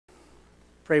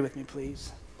Pray with me,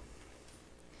 please.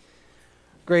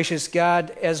 Gracious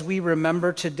God, as we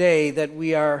remember today that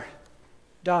we are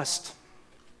dust,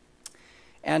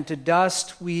 and to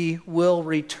dust we will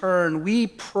return, we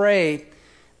pray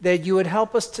that you would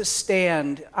help us to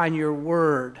stand on your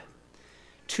word,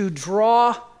 to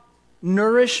draw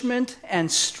nourishment and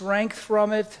strength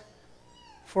from it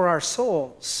for our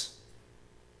souls,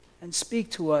 and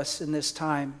speak to us in this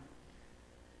time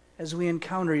as we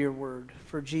encounter your word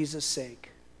for Jesus' sake.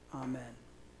 Amen.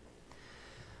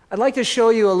 I'd like to show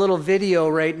you a little video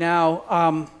right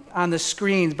now on the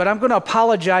screens, but I'm going to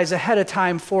apologize ahead of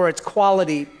time for its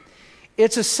quality.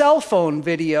 It's a cell phone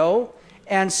video,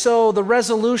 and so the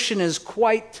resolution is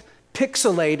quite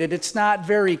pixelated. It's not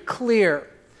very clear.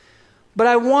 But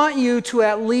I want you to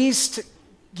at least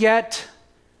get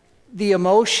the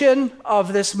emotion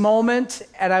of this moment,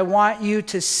 and I want you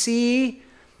to see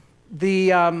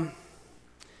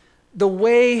the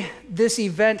way this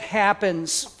event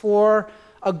happens for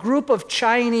a group of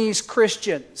Chinese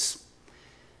Christians.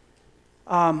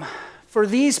 For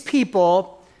these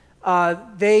people,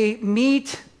 they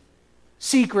meet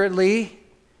secretly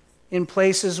in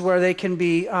places where they can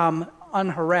be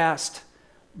unharassed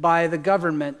by the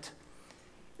government.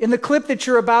 In the clip that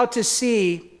you're about to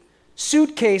see,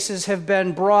 suitcases have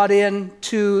been brought in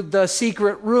to the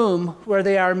secret room where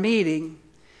they are meeting.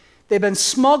 They've been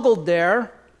smuggled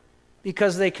there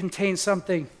because they contain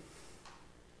something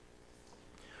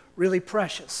really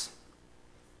precious.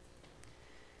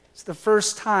 It's the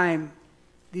first time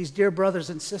these dear brothers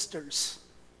and sisters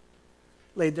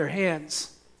laid their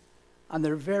hands on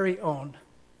their very own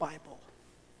Bible.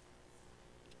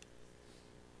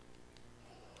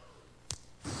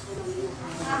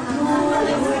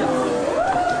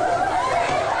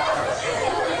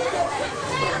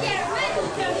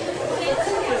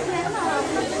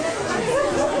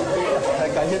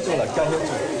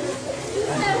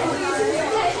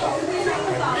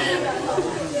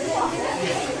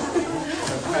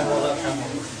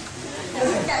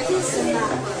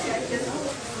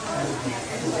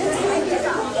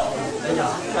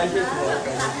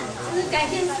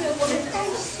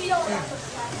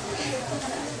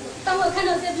当我看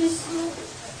到这本书，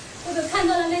我就看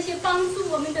到了那些帮助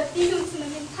我们的弟兄姊妹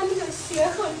们，他们的血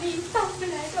和力带回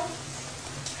来的。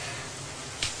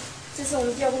这是我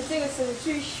们教会这个时候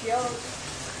最需要的，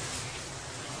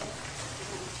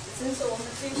真是我们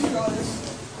最需要的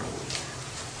事。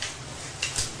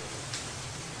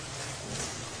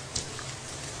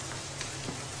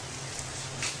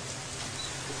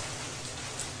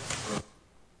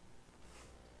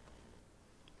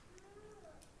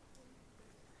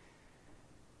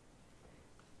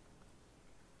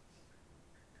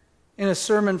In a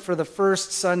sermon for the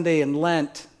first Sunday in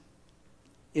Lent,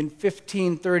 in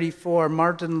 1534,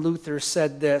 Martin Luther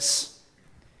said this: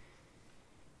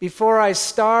 "Before I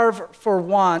starve for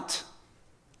want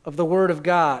of the Word of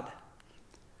God,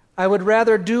 I would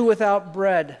rather do without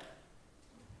bread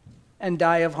and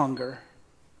die of hunger."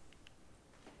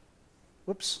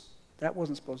 Whoops, that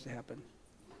wasn't supposed to happen.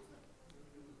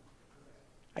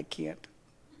 I can't.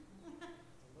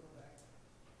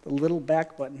 The little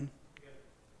back button.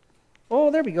 Oh,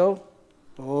 there we go.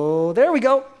 Oh, there we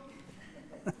go.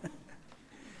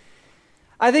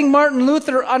 I think Martin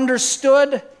Luther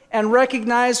understood and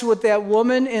recognized what that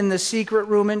woman in the secret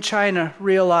room in China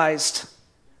realized.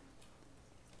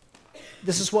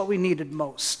 This is what we needed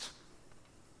most.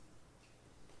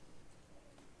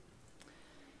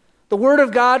 The Word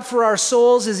of God for our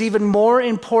souls is even more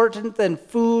important than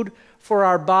food for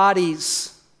our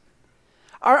bodies.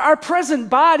 Our present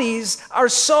bodies are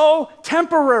so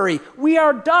temporary. We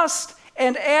are dust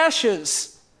and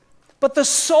ashes. But the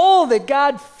soul that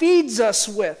God feeds us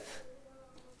with,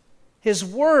 His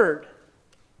Word,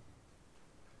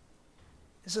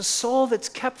 is a soul that's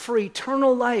kept for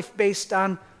eternal life based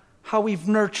on how we've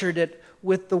nurtured it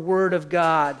with the Word of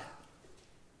God.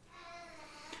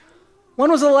 When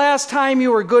was the last time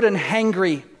you were good and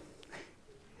hangry?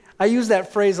 I use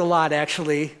that phrase a lot,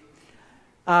 actually.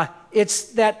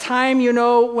 It's that time,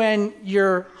 when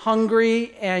you're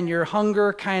hungry and your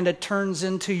hunger kind of turns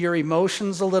into your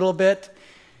emotions a little bit.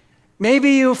 Maybe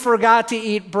you forgot to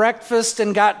eat breakfast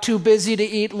and got too busy to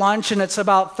eat lunch, and it's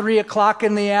about 3 o'clock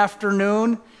in the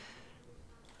afternoon.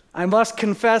 I must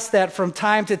confess that from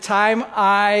time to time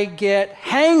I get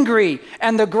hangry,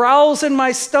 and the growls in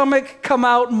my stomach come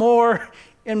out more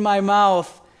in my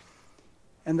mouth,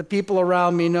 and the people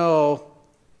around me know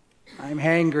I'm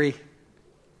hangry.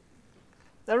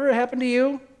 That ever happened to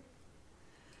you?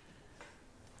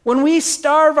 When we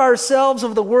starve ourselves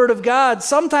of the Word of God,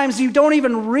 sometimes you don't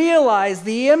even realize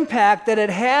the impact that it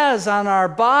has on our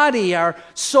body, our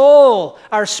soul,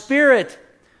 our spirit.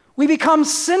 We become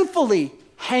sinfully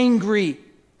hangry.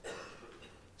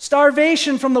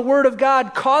 Starvation from the Word of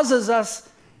God causes us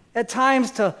at times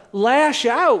to lash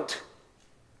out,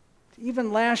 to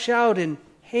even lash out in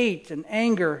hate and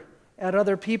anger at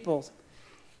other people.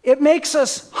 It makes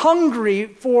us hungry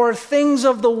for things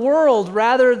of the world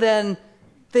rather than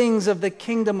things of the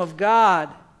kingdom of God.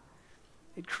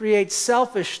 It creates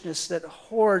selfishness that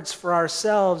hoards for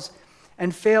ourselves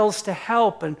and fails to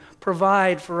help and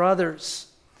provide for others.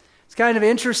 It's kind of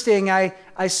interesting.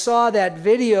 I saw that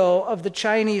video of the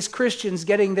Chinese Christians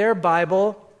getting their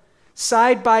Bible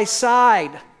side by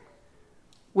side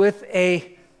with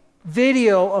a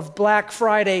video of Black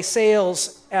Friday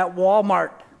sales at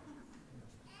Walmart.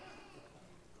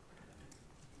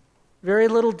 Very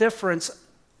little difference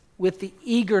with the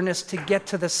eagerness to get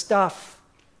to the stuff.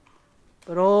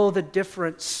 But oh, the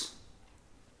difference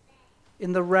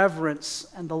in the reverence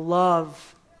and the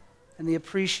love and the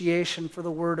appreciation for the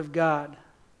Word of God.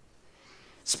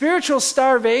 Spiritual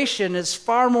starvation is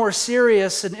far more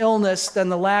serious an illness than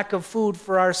the lack of food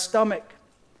for our stomach.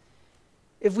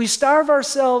 If we starve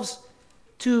ourselves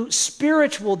to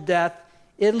spiritual death,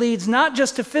 it leads not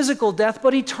just to physical death,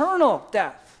 but eternal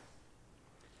death.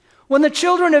 When the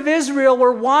children of Israel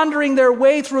were wandering their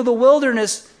way through the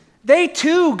wilderness, they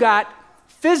too got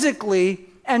physically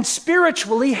and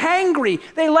spiritually hangry.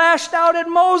 They lashed out at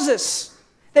Moses.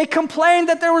 They complained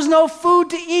that there was no food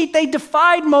to eat. They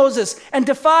defied Moses and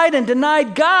defied and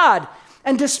denied God.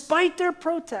 And despite their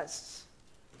protests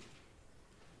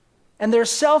and their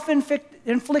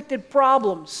self-inflicted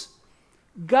problems,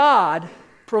 God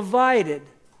provided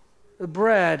the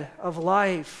bread of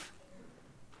life.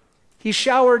 He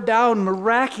showered down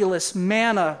miraculous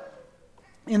manna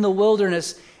in the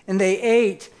wilderness, and they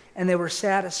ate and they were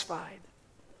satisfied.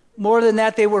 More than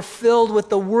that, they were filled with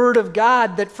the Word of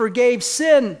God that forgave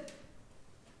sin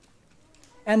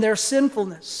and their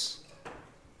sinfulness.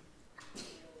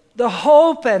 The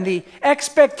hope and the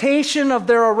expectation of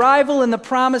their arrival in the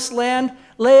promised land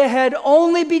lay ahead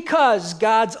only because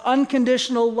God's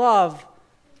unconditional love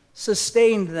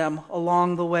sustained them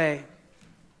along the way.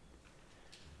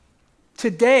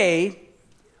 Today,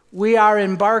 we are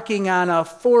embarking on a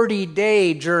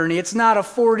 40-day journey. It's not a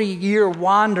 40-year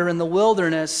wander in the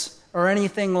wilderness or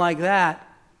anything like that.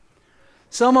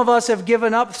 Some of us have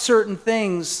given up certain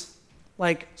things,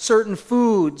 like certain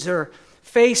foods or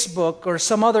Facebook or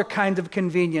some other kind of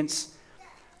convenience.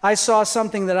 I saw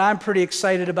something that I'm pretty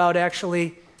excited about,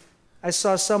 actually. I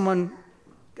saw someone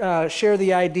share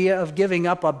the idea of giving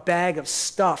up a bag of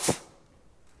stuff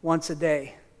once a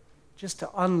day, just to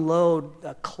unload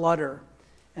the clutter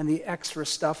and the extra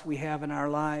stuff we have in our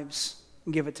lives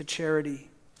and give it to charity.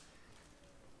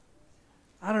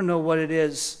 I don't know what it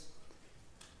is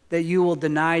that you will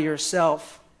deny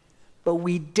yourself, but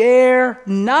we dare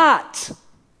not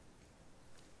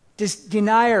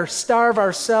deny or starve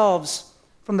ourselves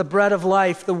from the bread of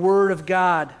life, the Word of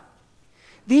God.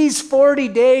 These 40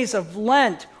 days of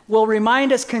Lent will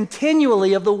remind us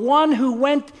continually of the one who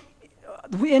went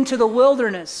into the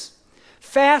wilderness,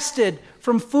 fasted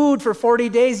from food for 40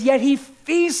 days, yet he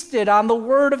feasted on the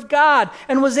Word of God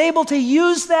and was able to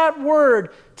use that Word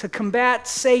to combat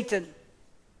Satan.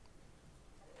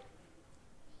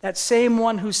 That same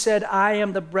one who said, "I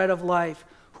am the bread of life.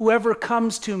 Whoever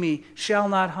comes to me shall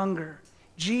not hunger."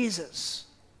 Jesus,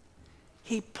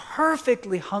 he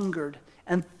perfectly hungered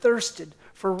and thirsted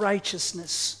for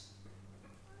righteousness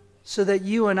so that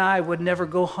you and I would never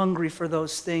go hungry for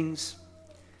those things.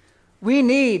 We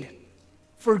need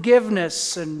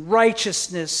forgiveness and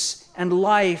righteousness and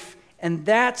life, and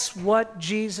that's what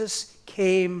Jesus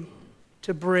came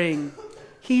to bring.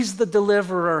 He's the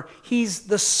deliverer. He's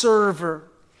the server.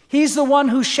 He's the one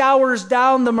who showers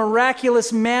down the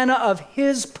miraculous manna of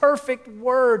His perfect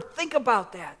Word. Think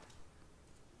about that.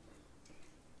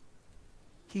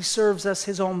 He serves us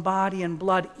His own body and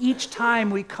blood each time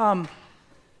we come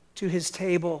to His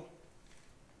table,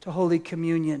 to Holy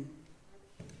Communion.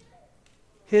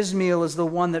 His meal is the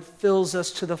one that fills us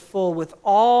to the full with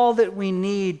all that we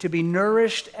need to be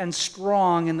nourished and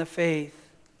strong in the faith.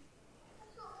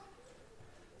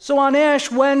 So on Ash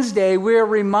Wednesday, we're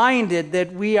reminded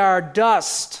that we are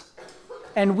dust,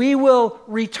 and we will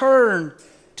return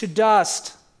to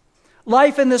dust.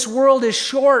 Life in this world is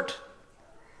short,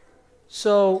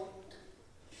 so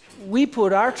we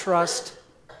put our trust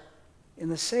in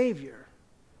the Savior,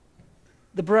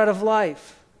 the bread of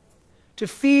life, to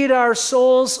feed our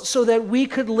souls so that we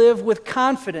could live with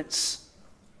confidence,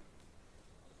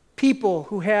 people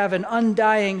who have an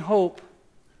undying hope.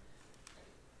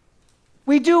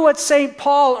 We do what St.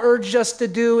 Paul urged us to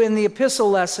do in the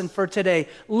epistle lesson for today.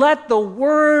 Let the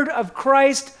word of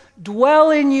Christ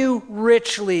dwell in you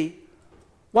richly,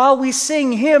 while we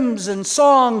sing hymns and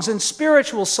songs and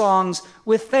spiritual songs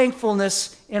with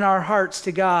thankfulness in our hearts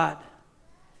to God.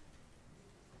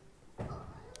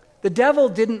 The devil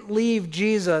didn't leave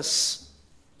Jesus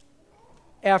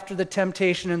after the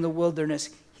temptation in the wilderness.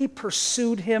 He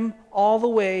pursued him all the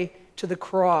way to the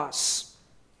cross.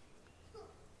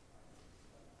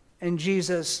 And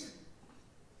Jesus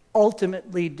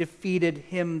ultimately defeated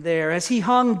him there. As he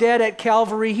hung dead at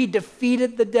Calvary, he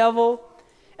defeated the devil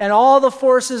and all the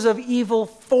forces of evil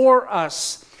for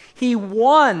us. He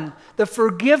won the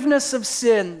forgiveness of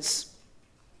sins.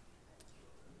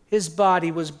 His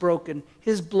body was broken.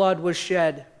 His blood was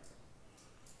shed.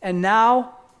 And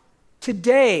now,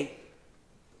 today,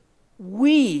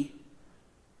 we,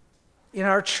 in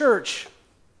our church,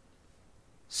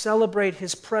 celebrate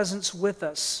his presence with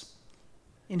us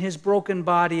in his broken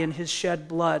body and his shed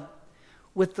blood,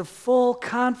 with the full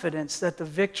confidence that the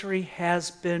victory has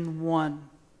been won.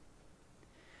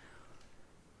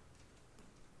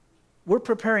 We're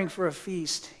preparing for a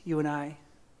feast, you and I.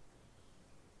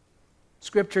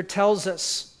 Scripture tells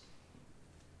us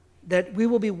that we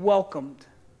will be welcomed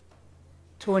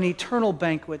to an eternal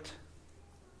banquet.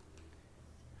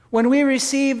 When we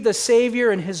receive the Savior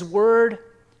and his word,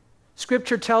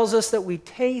 Scripture tells us that we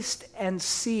taste and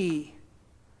see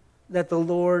that the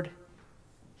Lord,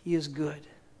 he is good.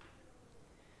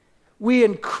 We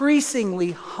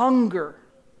increasingly hunger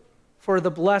for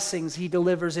the blessings he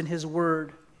delivers in his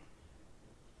word.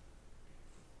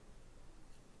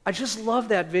 I just love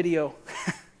that video.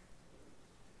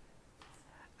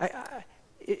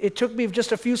 It took me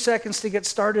just a few seconds to get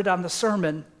started on the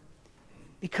sermon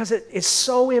because it is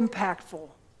so impactful.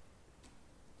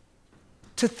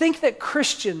 To think that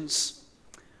Christians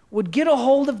would get a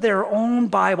hold of their own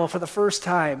Bible for the first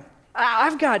time.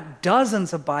 I've got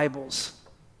dozens of Bibles.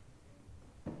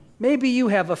 Maybe you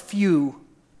have a few.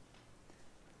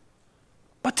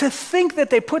 But to think that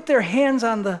they put their hands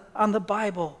on the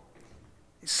Bible,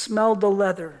 they smelled the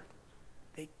leather,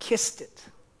 they kissed it.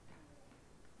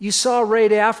 You saw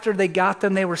right after they got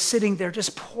them, they were sitting there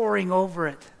just poring over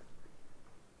it.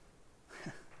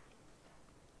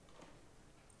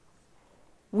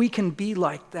 We can be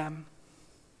like them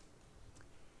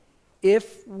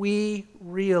if we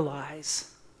realize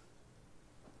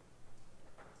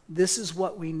this is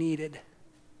what we needed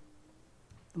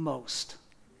the most.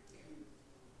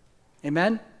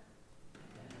 Amen?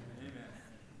 Amen.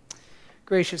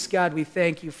 Gracious God, we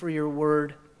thank you for your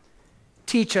word.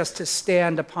 Teach us to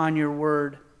stand upon your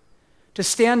word, to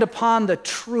stand upon the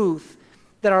truth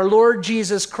that our Lord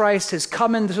Jesus Christ has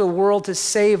come into the world to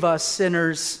save us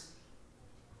sinners.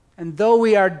 And though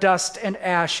we are dust and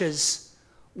ashes,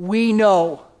 we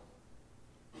know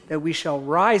that we shall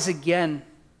rise again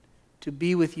to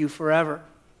be with you forever.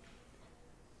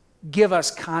 Give us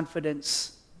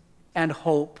confidence and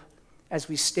hope as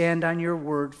we stand on your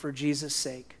word for Jesus'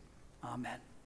 sake. Amen.